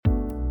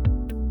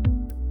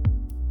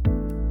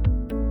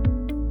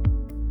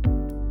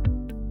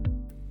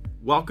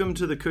Welcome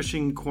to the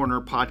Cushing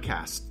Corner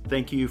podcast.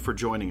 Thank you for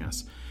joining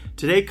us.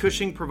 Today,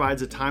 Cushing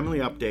provides a timely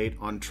update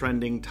on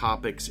trending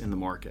topics in the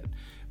market.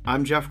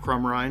 I'm Jeff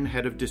Crumrine,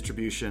 Head of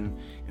Distribution,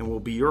 and will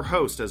be your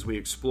host as we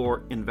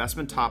explore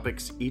investment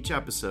topics each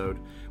episode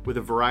with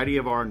a variety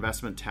of our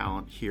investment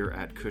talent here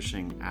at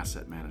Cushing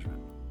Asset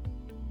Management.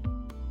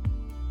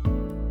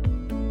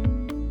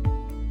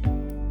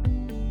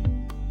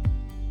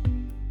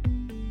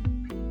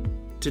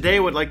 Today, I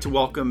would like to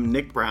welcome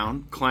Nick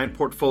Brown, Client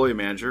Portfolio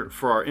Manager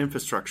for our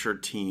infrastructure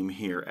team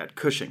here at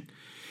Cushing.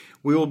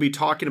 We will be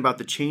talking about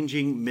the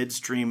changing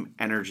midstream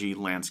energy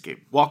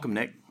landscape. Welcome,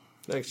 Nick.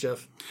 Thanks,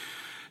 Jeff.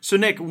 So,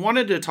 Nick,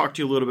 wanted to talk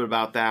to you a little bit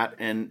about that,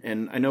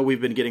 and I know we've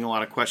been getting a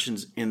lot of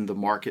questions in the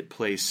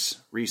marketplace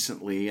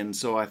recently, and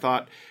so I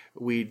thought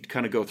we'd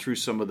kind of go through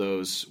some of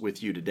those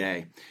with you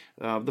today.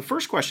 The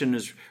first question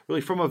is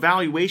really from a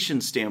valuation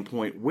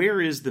standpoint,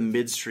 where is the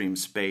midstream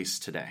space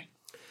today?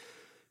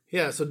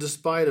 Yeah, so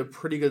despite a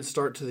pretty good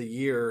start to the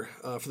year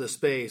for the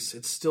space,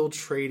 it's still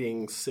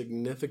trading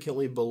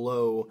significantly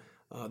below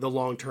the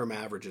long-term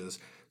averages.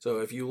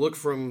 So if you look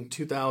from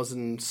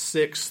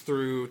 2006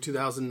 through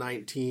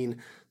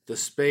 2019, the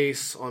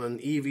space on an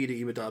EV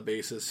to EBITDA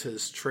basis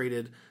has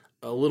traded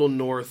a little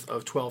north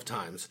of 12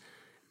 times.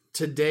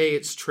 Today,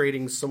 it's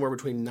trading somewhere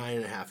between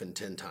 9.5 and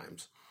 10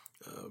 times.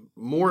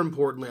 More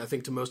importantly, I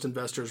think to most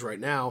investors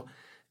right now,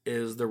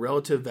 is the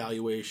relative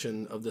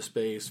valuation of the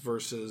space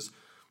versus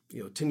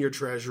 10-year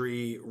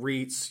treasury,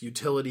 REITs,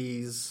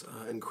 utilities,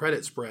 and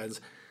credit spreads.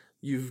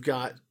 You've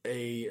got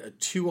a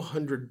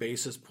 200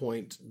 basis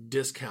point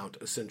discount,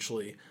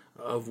 essentially,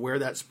 of where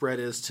that spread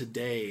is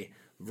today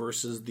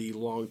versus the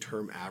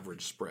long-term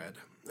average spread.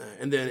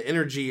 And then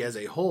energy as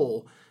a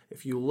whole,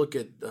 if you look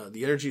at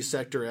the energy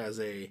sector as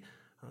a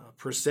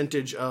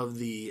percentage of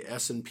the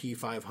S&P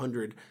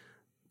 500,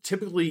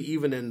 typically,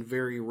 even in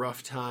very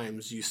rough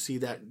times, you see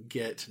that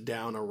get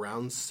down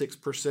around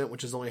 6%,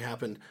 which has only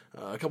happened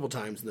a couple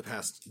times in the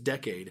past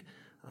decade.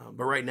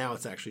 But right now,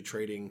 it's actually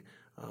trading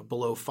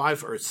below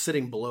 5, or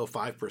sitting below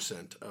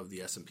 5% of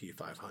the S&P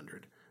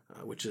 500,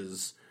 which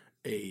is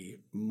a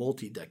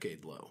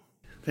multi-decade low.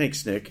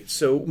 Thanks, Nick.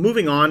 So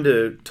moving on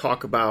to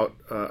talk about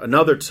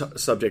another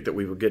subject that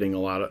we were getting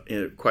a lot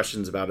of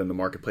questions about in the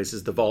marketplace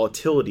is the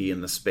volatility in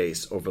the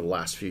space over the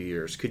last few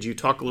years. Could you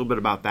talk a little bit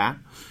about that?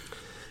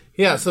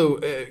 Yeah, so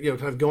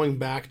kind of going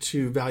back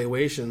to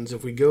valuations,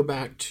 if we go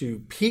back to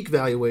peak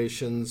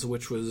valuations,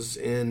 which was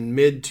in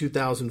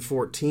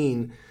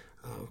mid-2014,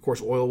 of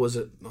course, oil was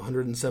at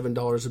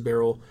 $107 a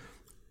barrel.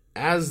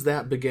 As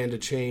that began to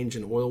change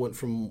and oil went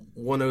from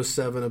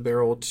 $107 a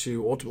barrel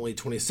to ultimately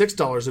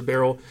 $26 a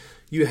barrel,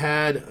 you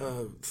had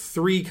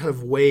three kind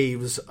of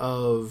waves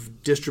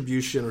of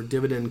distribution or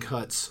dividend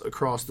cuts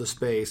across the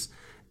space.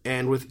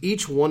 And with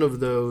each one of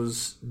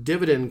those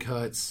dividend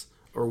cuts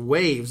or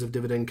waves of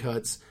dividend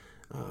cuts,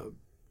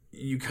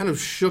 you kind of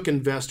shook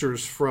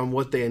investors from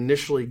what they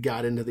initially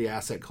got into the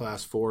asset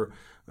class for,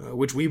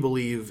 which we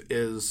believe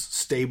is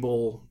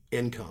stable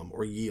income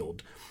or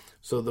yield.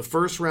 So the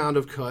first round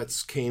of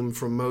cuts came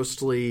from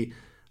mostly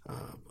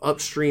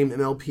upstream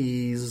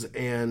MLPs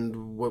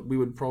and what we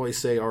would probably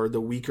say are the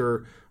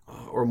weaker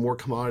or more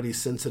commodity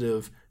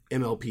sensitive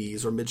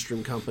MLPs or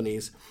midstream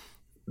companies.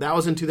 That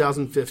was in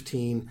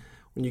 2015.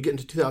 When you get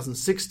into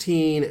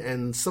 2016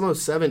 and some of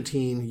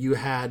 17, you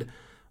had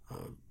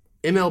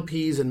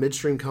MLPs and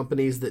midstream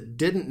companies that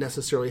didn't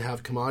necessarily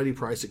have commodity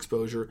price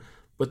exposure,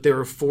 but they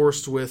were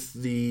forced with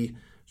the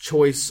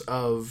choice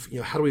of,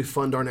 how do we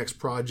fund our next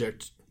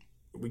project?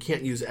 We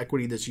can't use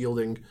equity that's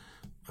yielding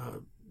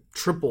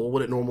triple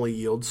what it normally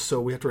yields, so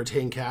we have to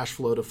retain cash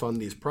flow to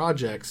fund these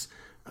projects,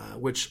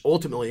 which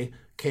ultimately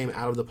came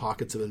out of the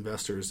pockets of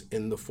investors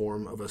in the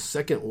form of a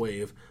second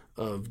wave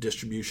of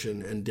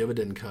distribution and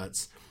dividend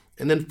cuts.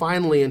 And then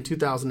finally, in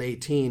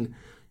 2018,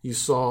 you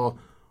saw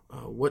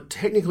what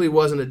technically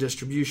wasn't a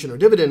distribution or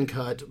dividend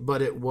cut,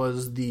 but it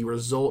was the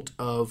result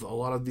of a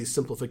lot of these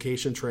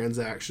simplification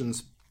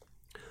transactions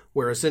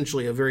where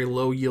essentially a very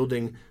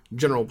low-yielding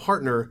general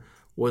partner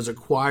was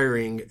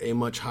acquiring a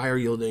much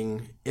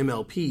higher-yielding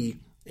MLP,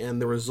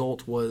 and the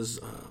result was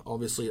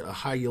obviously a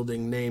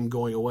high-yielding name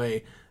going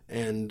away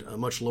and a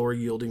much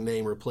lower-yielding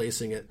name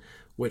replacing it,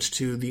 which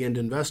to the end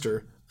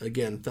investor,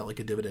 again, felt like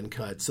a dividend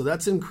cut. So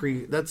that's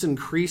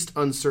increased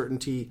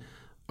uncertainty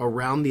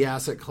around the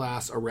asset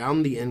class,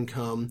 around the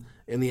income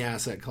in the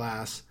asset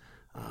class,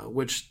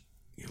 which,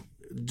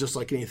 just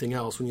like anything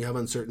else, when you have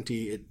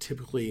uncertainty, it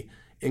typically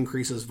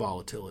increases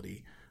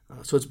volatility.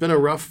 So it's been a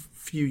rough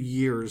few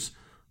years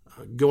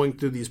going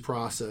through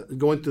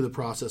the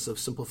process of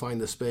simplifying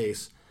the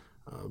space,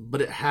 but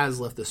it has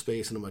left the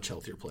space in a much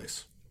healthier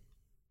place.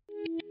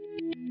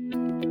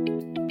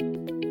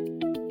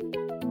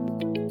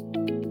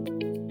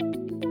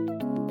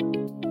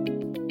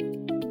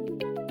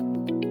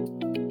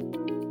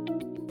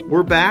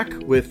 We're back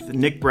with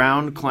Nick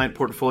Brown, Client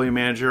Portfolio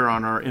Manager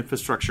on our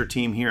infrastructure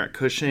team here at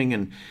Cushing,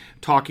 and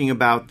talking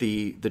about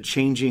the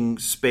changing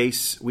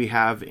space we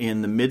have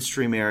in the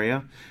midstream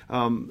area.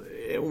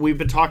 We've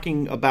been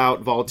talking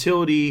about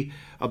volatility,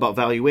 about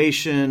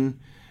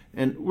valuation,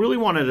 and really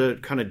wanted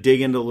to kind of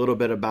dig into a little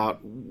bit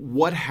about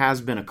what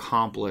has been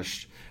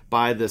accomplished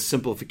by the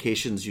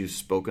simplifications you've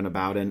spoken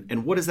about,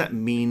 and what does that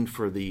mean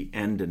for the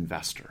end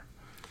investor?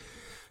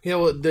 Yeah,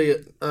 well,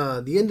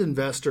 the end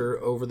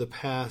investor over the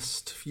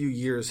past few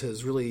years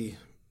has really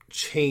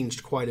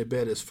changed quite a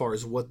bit as far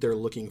as what they're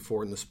looking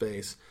for in the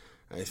space.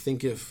 I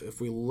think if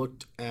we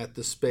looked at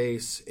the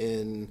space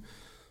in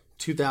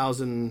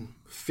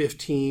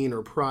 2015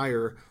 or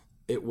prior,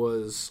 it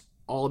was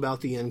all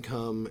about the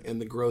income and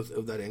the growth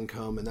of that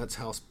income, and that's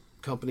how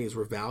companies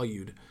were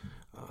valued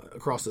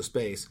across the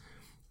space.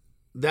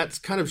 That's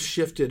kind of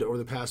shifted over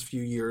the past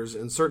few years,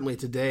 and certainly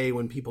today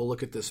when people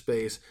look at this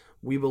space,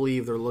 we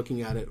believe they're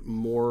looking at it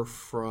more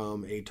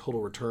from a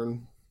total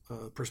return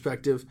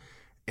perspective.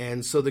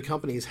 And so the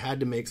companies had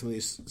to make some of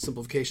these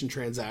simplification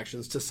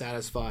transactions to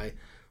satisfy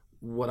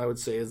what I would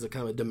say is a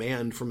kind of a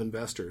demand from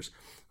investors.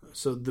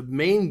 So the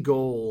main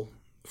goal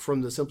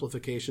from the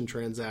simplification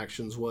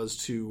transactions was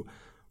to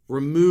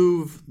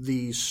remove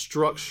the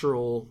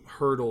structural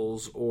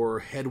hurdles or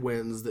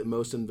headwinds that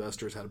most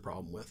investors had a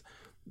problem with.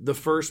 The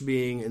first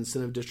being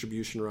incentive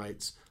distribution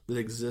rights that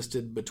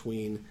existed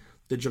between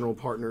the general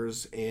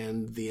partners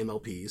and the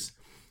MLPs,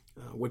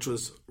 which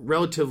was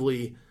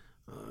relatively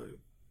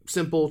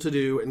simple to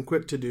do and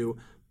quick to do,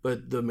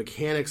 but the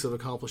mechanics of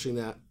accomplishing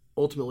that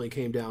ultimately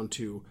came down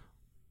to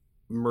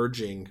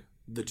merging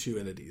the two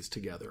entities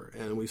together.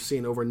 And we've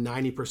seen over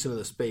 90% of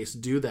the space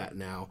do that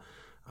now.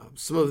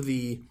 Some of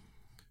the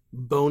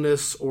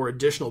bonus or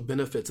additional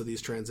benefits of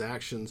these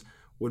transactions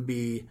would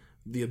be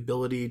the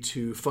ability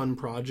to fund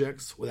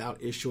projects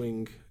without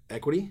issuing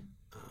equity,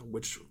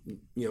 which,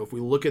 if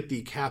we look at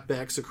the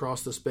CapEx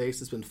across the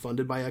space, it's been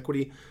funded by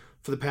equity.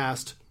 For the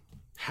past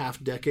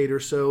half decade or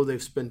so,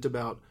 they've spent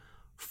about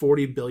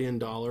 $40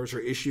 billion or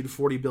issued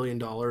 $40 billion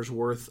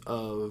worth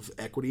of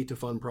equity to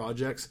fund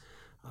projects.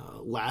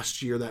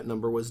 Last year, that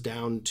number was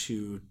down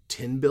to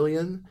 $10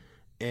 billion,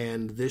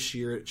 and this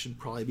year it should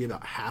probably be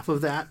about half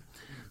of that.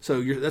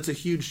 So that's a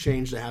huge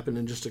change to happen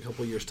in just a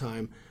couple of years'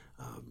 time.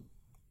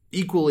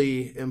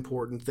 Equally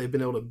important, they've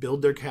been able to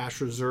build their cash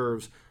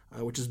reserves,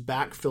 which is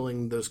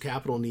backfilling those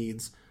capital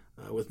needs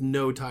with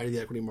no tie to the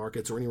equity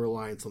markets or any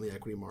reliance on the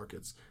equity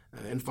markets.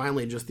 And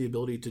finally, just the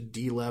ability to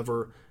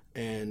de-lever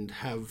and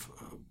have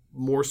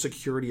more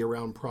security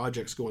around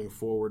projects going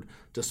forward,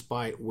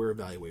 despite where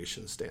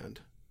valuations stand.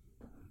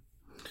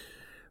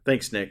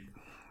 Thanks, Nick.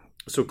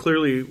 So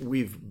clearly,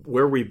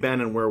 where we've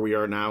been and where we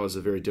are now is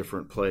a very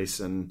different place,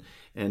 and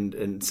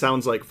it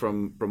sounds like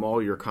from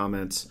all your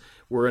comments,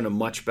 we're in a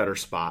much better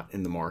spot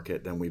in the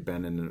market than we've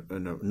been in a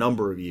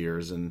number of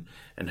years, and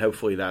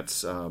hopefully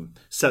that's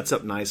sets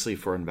up nicely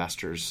for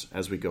investors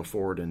as we go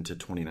forward into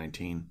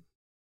 2019.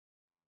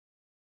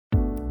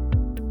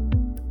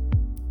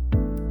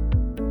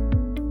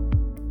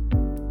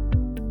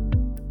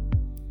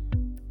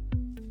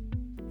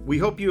 We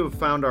hope you have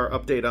found our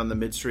update on the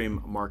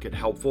midstream market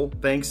helpful.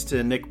 Thanks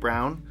to Nick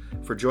Brown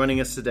for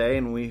joining us today,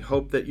 and we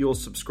hope that you'll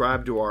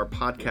subscribe to our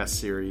podcast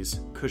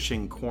series,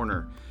 Cushing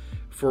Corner.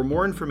 For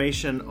more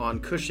information on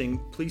Cushing,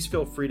 please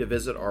feel free to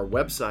visit our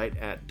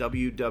website at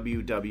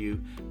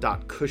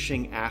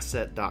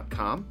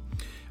www.cushingasset.com.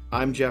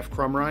 I'm Jeff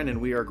Crumrine,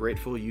 and we are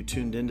grateful you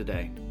tuned in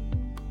today.